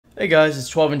Hey guys,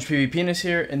 it's 12-inch PvPenis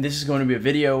here, and this is going to be a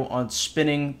video on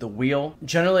spinning the wheel.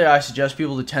 Generally, I suggest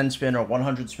people to 10 spin or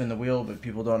 100 spin the wheel, but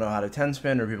people don't know how to 10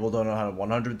 spin or people don't know how to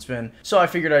 100 spin. So I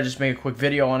figured I'd just make a quick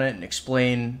video on it and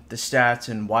explain the stats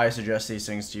and why I suggest these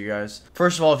things to you guys.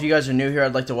 First of all, if you guys are new here,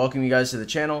 I'd like to welcome you guys to the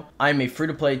channel. I'm a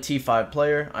free-to-play T5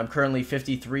 player. I'm currently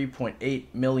 53.8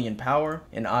 million power,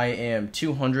 and I am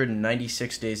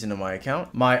 296 days into my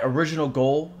account. My original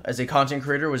goal as a content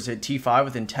creator was to hit T5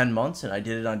 within 10 months, and I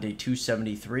did it on day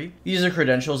 273. These are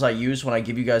credentials I use when I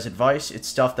give you guys advice. It's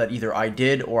stuff that either I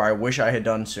did or I wish I had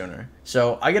done sooner.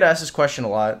 So I get asked this question a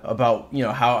lot about,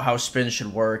 how spins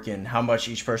should work and how much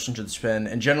each person should spin.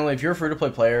 And generally, if you're a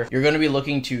free-to-play player, you're going to be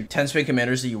looking to 10 spin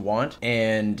commanders that you want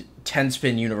and 10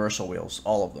 spin universal wheels,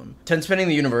 all of them. 10 spinning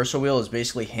the universal wheel is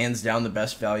basically hands down the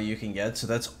best value you can get, so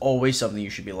that's always something you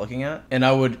should be looking at. And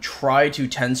I would try to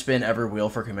 10 spin every wheel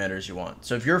for commanders you want.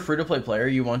 So if you're a free-to-play player,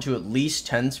 you want to at least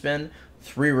 10 spin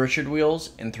 3 Richard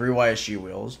wheels and 3 YSG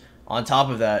wheels. On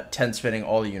top of that, 10 spinning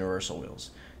all the universal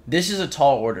wheels. This is a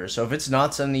tall order, so if it's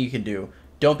not something you can do,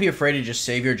 don't be afraid to just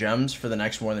save your gems for the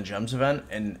next More Than Gems event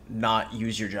and not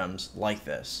use your gems like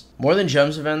this. More Than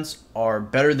Gems events are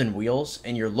better than wheels,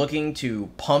 and you're looking to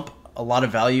pump a lot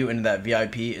of value into that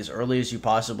VIP as early as you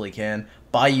possibly can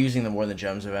by using the More Than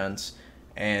Gems events,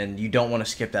 and you don't want to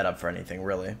skip that up for anything,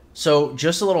 really. So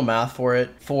just a little math for it.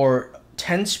 For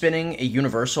 10 spinning a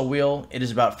universal wheel, it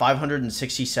is about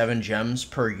 567 gems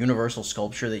per universal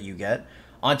sculpture that you get.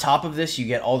 On top of this, you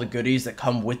get all the goodies that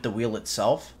come with the wheel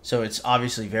itself, so it's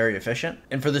obviously very efficient.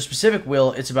 And for the specific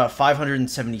wheel, it's about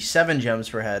 577 gems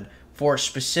per head for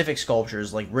specific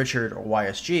sculptures like Richard or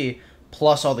YSG,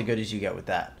 plus all the goodies you get with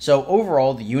that. So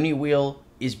overall, the uni wheel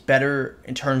is better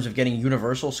in terms of getting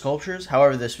universal sculptures.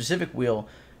 However, the specific wheel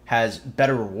has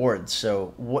better rewards,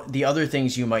 so what the other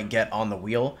things you might get on the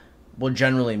wheel will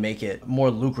generally make it more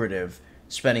lucrative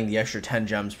spending the extra 10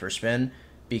 gems per spin,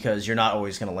 because you're not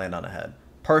always going to land on a head.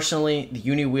 Personally, the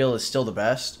uni wheel is still the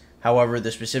best. However,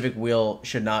 the specific wheel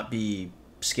should not be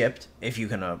skipped if you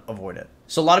can avoid it.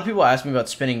 So a lot of people ask me about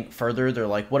spinning further. They're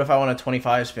like, what if I want a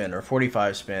 25 spin or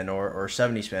 45 spin or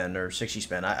 70 spin or 60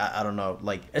 spin? I don't know.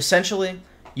 Like, essentially,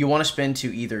 you want to spin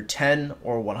to either 10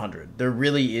 or 100. There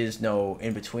really is no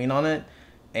in between on it.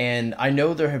 And I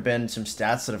know there have been some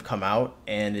stats that have come out,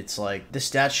 and it's like the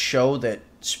stats show that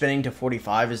spinning to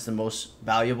 45 is the most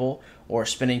valuable, or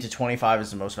spinning to 25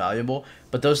 is the most valuable,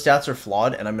 but those stats are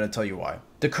flawed, and I'm going to tell you why.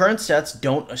 The current stats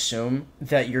don't assume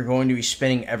that you're going to be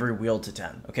spinning every wheel to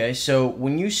 10, okay? So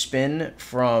when you spin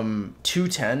from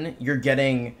 210, you're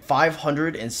getting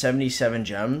 577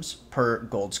 gems per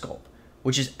gold sculpt,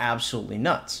 which is absolutely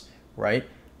nuts, right?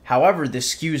 However,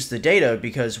 this skews the data,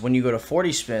 because when you go to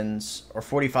 40 spins or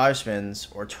 45 spins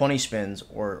or 20 spins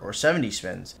or 70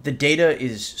 spins, the data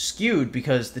is skewed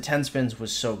because the 10 spins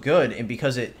was so good, and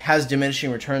because it has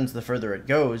diminishing returns the further it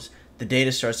goes, the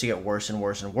data starts to get worse and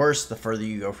worse and worse the further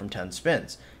you go from 10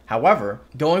 spins. However,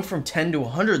 going from 10 to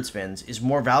 100 spins is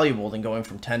more valuable than going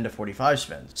from 10 to 45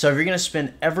 spins. So if you're going to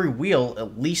spin every wheel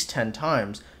at least 10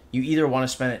 times, you either want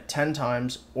to spin it 10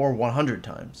 times or 100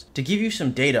 times. To give you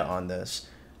some data on this,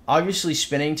 obviously,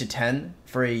 spinning to 10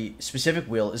 for a specific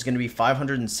wheel is going to be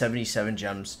 577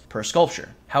 gems per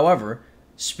sculpture. However,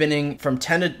 spinning from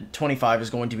 10 to 25 is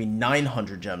going to be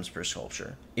 900 gems per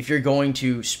sculpture. If you're going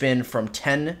to spin from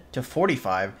 10 to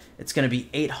 45, it's going to be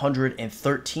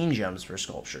 813 gems per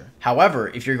sculpture. However,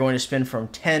 if you're going to spin from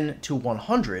 10 to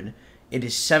 100, it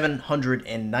is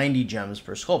 790 gems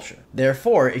per sculpture.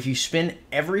 Therefore, if you spin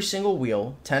every single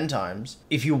wheel 10 times,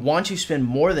 if you want to spin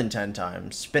more than 10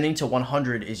 times, spinning to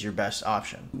 100 is your best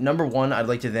option. Number one, I'd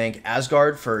like to thank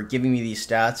Asgard for giving me these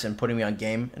stats and putting me on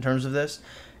game in terms of this.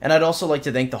 And I'd also like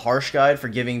to thank the Harsh Guide for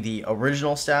giving the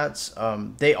original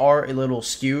stats. They are a little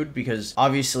skewed because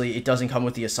obviously it doesn't come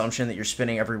with the assumption that you're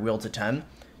spinning every wheel to 10.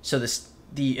 So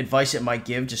the advice it might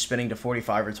give to spinning to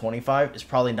 45 or 25 is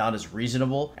probably not as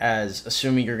reasonable as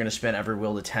assuming you're going to spin every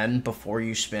wheel to 10 before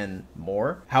you spin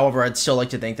more. However, I'd still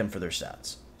like to thank them for their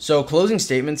stats. So closing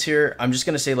statements here, I'm just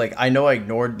going to say, like, I know I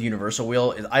ignored the universal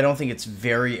wheel. I don't think it's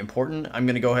very important. I'm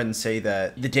going to go ahead and say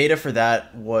that the data for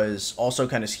that was also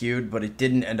kind of skewed, but it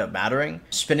didn't end up mattering.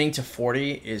 Spinning to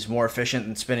 40 is more efficient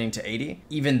than spinning to 80,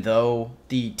 even though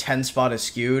the 10 spot is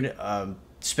skewed.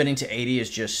 Spinning to 80 is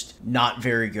just not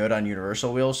very good on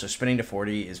universal wheels, so spinning to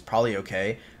 40 is probably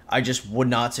okay. I just would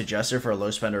not suggest it for a low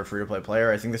spender or free-to-play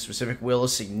player. I think the specific wheel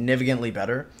is significantly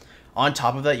better. On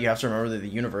top of that, you have to remember that the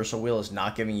universal wheel is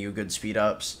not giving you good speed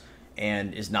ups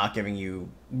and is not giving you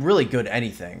really good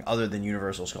anything other than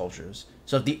universal sculptures.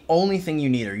 So if the only thing you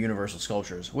need are universal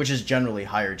sculptures, which is generally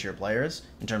higher tier players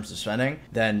in terms of spending,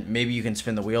 then maybe you can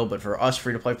spin the wheel. But for us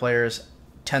free-to-play players,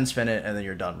 10 spin it, and then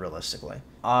you're done realistically.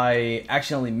 I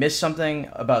accidentally missed something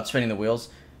about spinning the wheels.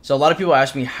 So a lot of people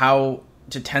ask me how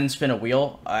to 10 spin a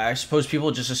wheel. I suppose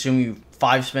people just assume you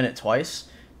 5 spin it twice.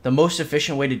 The most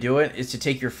efficient way to do it is to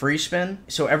take your free spin.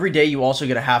 So every day you also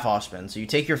get a half off spin. So you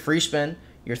take your free spin,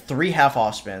 your 3 half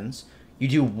off spins, you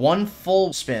do 1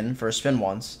 full spin for a spin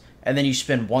once, and then you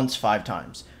spin once 5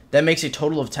 times. That makes a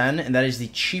total of 10, and that is the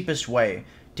cheapest way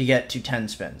to get to 10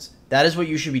 spins. That is what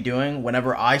you should be doing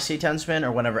whenever I say 10 spin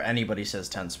or whenever anybody says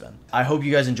 10 spin. I hope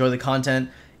you guys enjoy the content.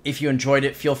 If you enjoyed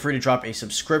it, feel free to drop a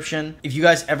subscription. If you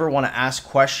guys ever want to ask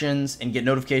questions and get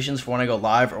notifications for when I go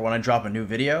live or when I drop a new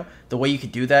video, the way you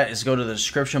could do that is go to the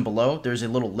description below. There's a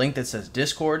little link that says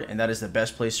Discord, and that is the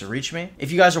best place to reach me.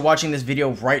 If you guys are watching this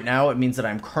video right now, it means that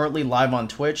I'm currently live on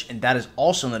Twitch, and that is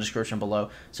also in the description below.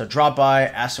 So drop by,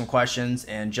 ask some questions,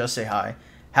 and just say hi.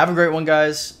 Have a great one,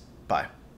 guys. Bye.